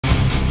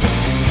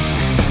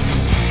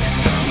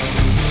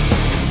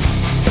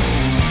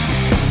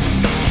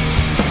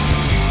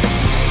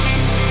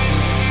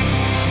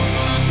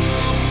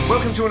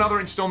to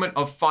another installment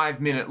of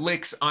 5-Minute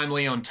Licks. I'm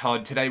Leon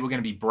Todd. Today we're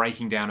going to be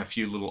breaking down a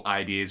few little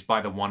ideas by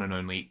the one and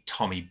only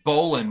Tommy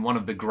Bolin, one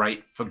of the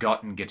great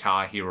forgotten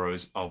guitar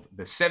heroes of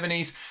the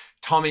 70s.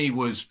 Tommy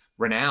was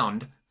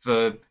renowned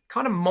for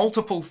kind of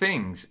multiple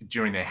things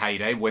during their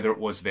heyday, whether it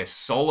was their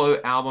solo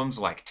albums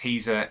like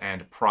Teaser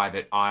and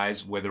Private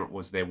Eyes, whether it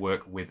was their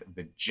work with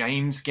the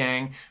James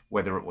Gang,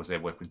 whether it was their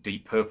work with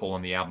Deep Purple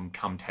on the album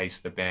Come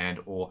Taste the Band,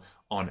 or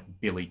on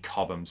Billy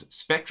Cobham's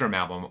Spectrum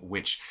album,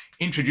 which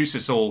introduced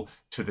us all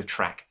to the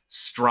track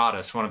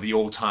Stratus, one of the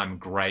all-time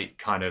great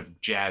kind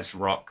of jazz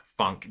rock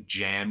funk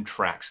jam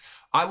tracks.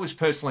 I was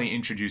personally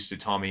introduced to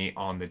Tommy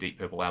on the Deep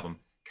Purple album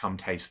Come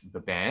Taste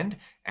the Band,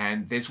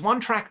 and there's one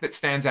track that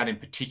stands out in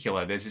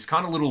particular. There's this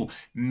kind of little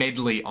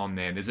medley on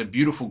there. There's a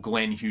beautiful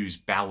Glenn Hughes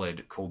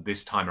ballad called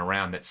This Time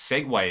Around that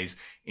segues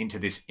into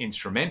this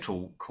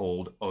instrumental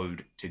called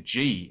Ode to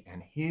G,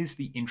 and here's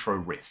the intro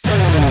riff.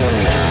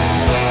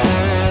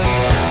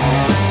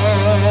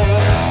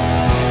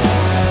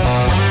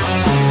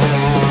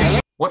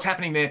 What's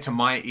happening there to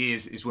my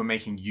ears is we're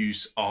making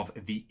use of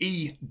the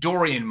E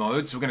Dorian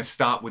mode. So we're going to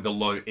start with the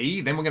low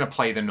E, then we're going to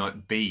play the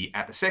note B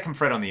at the 2nd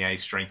fret on the A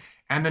string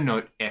and the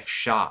note F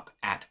sharp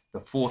at the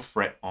 4th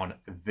fret on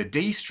the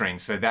D string.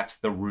 So that's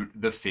the root,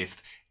 the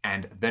 5th,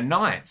 and the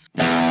 9th.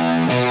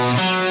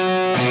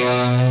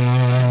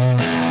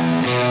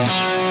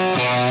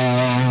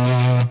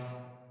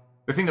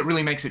 The thing that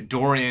really makes it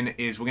Dorian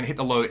is we're going to hit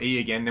the low E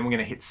again, then we're going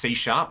to hit C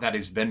sharp, that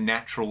is the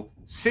natural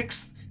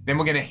 6th. Then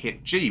we're going to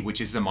hit G,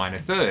 which is the minor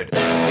 3rd.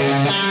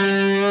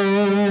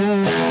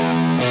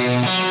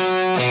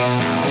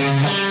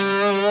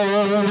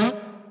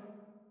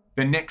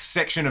 The next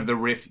section of the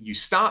riff, you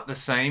start the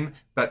same,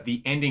 but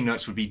the ending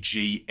notes would be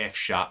G, F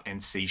sharp,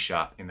 and C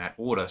sharp in that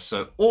order.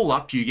 So all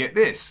up, you get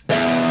this.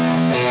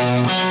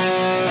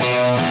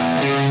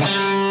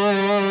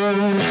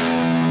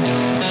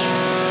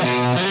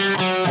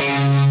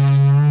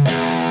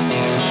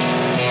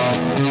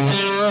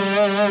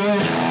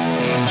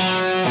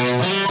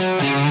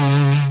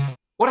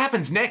 What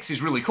happens next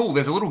is really cool.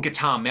 There's a little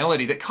guitar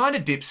melody that kind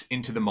of dips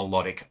into the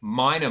melodic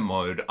minor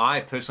mode. I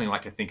personally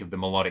like to think of the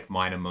melodic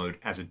minor mode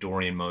as a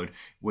Dorian mode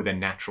with a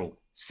natural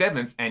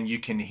 7th, and you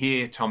can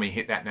hear Tommy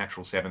hit that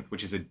natural 7th,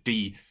 which is a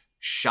D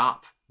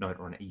sharp note,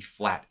 or an E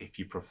flat if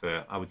you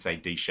prefer. I would say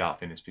D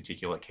sharp in this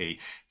particular key. It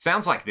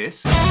sounds like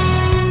this.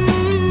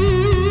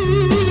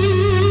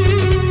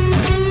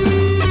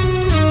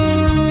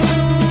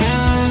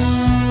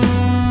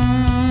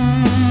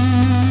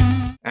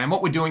 And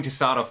what we're doing to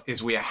start off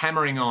is we are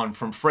hammering on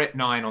from fret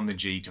 9 on the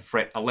G to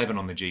fret 11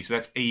 on the G. So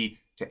that's E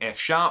to F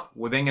sharp.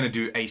 We're then going to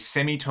do a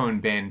semitone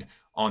bend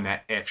on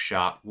that F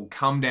sharp. We'll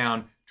come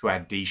down to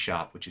our D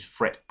sharp, which is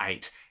fret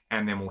 8,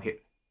 and then we'll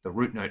hit the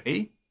root note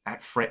E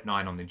at fret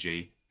 9 on the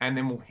G, and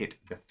then we'll hit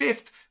the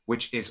 5th,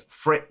 which is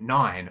fret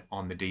 9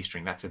 on the D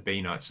string. That's a B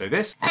note. So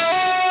this.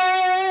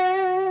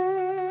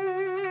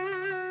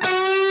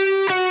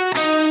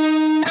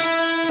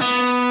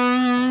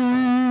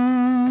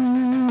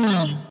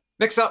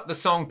 Next up, the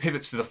song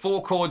pivots to the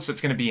 4 chords, so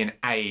it's going to be an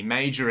A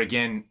major.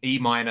 Again, E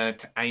minor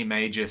to A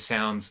major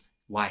sounds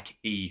like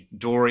E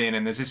Dorian,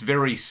 and there's this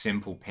very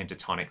simple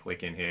pentatonic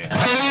lick in here.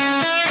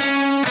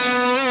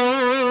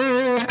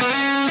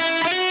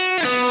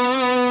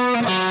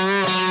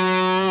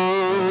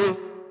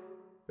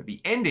 But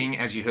the ending,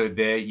 as you heard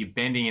there, you're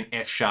bending an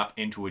F sharp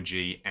into a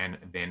G and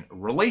then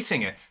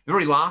releasing it. The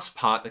very last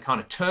part, the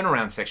kind of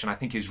turnaround section, I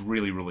think is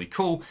really, really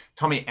cool.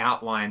 Tommy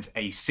outlines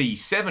a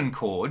C7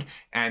 chord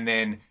and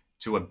then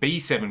to a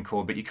B7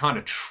 chord, but you're kind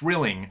of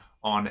trilling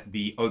on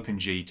the open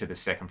G to the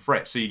 2nd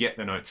fret. So you get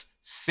the notes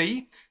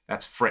C,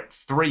 that's fret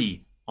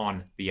 3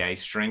 on the A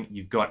string.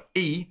 You've got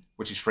E,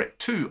 which is fret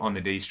 2 on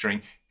the D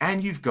string,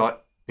 and you've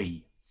got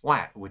B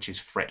flat, which is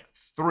fret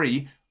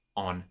 3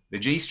 on the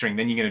G string.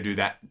 Then you're going to do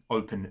that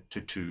open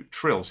to 2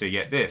 trill. So you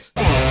get this.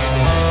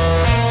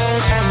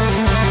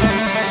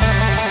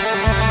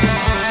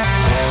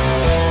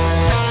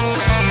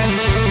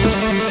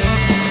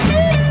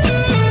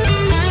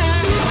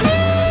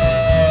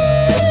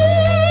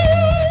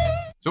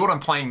 So what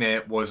I'm playing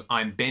there was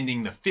I'm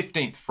bending the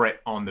 15th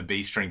fret on the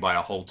B string by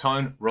a whole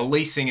tone,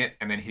 releasing it,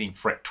 and then hitting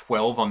fret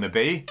 12 on the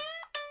B.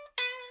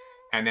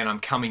 And then I'm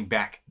coming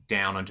back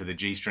down onto the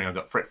G string. I've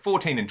got fret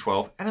 14 and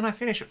 12, and then I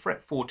finish at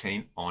fret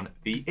 14 on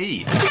the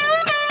E.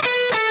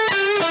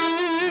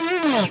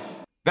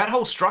 That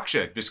whole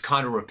structure just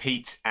kind of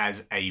repeats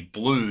as a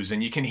blues,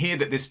 and you can hear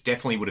that this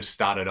definitely would have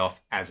started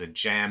off as a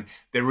jam.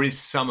 There is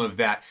some of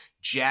that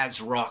jazz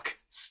rock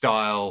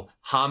style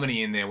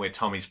harmony in there where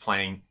Tommy's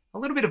playing a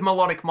little bit of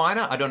melodic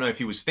minor. I don't know if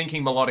he was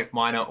thinking melodic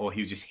minor or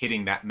he was just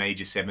hitting that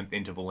major 7th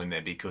interval in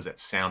there because it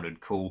sounded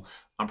cool.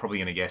 I'm probably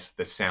going to guess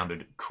the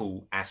sounded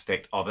cool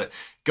aspect of it.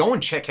 Go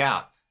and check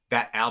out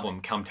that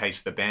album, Come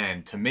Taste the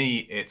Band. To me,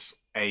 it's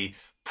a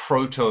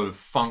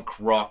proto-funk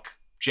rock,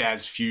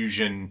 jazz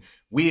fusion,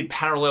 weird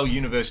parallel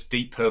universe,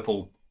 Deep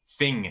Purple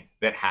thing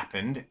that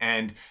happened.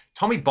 And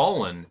Tommy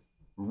Bolin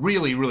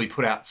really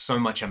put out so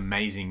much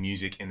amazing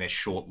music in their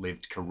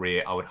short-lived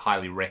career. I would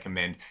highly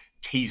recommend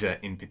Teaser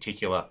in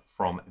particular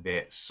from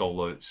their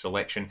solo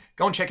selection.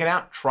 Go and check it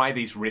out. Try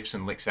these riffs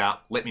and licks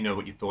out. Let me know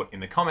what you thought in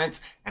the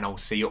comments, and I will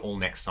see you all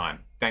next time.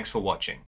 Thanks for watching.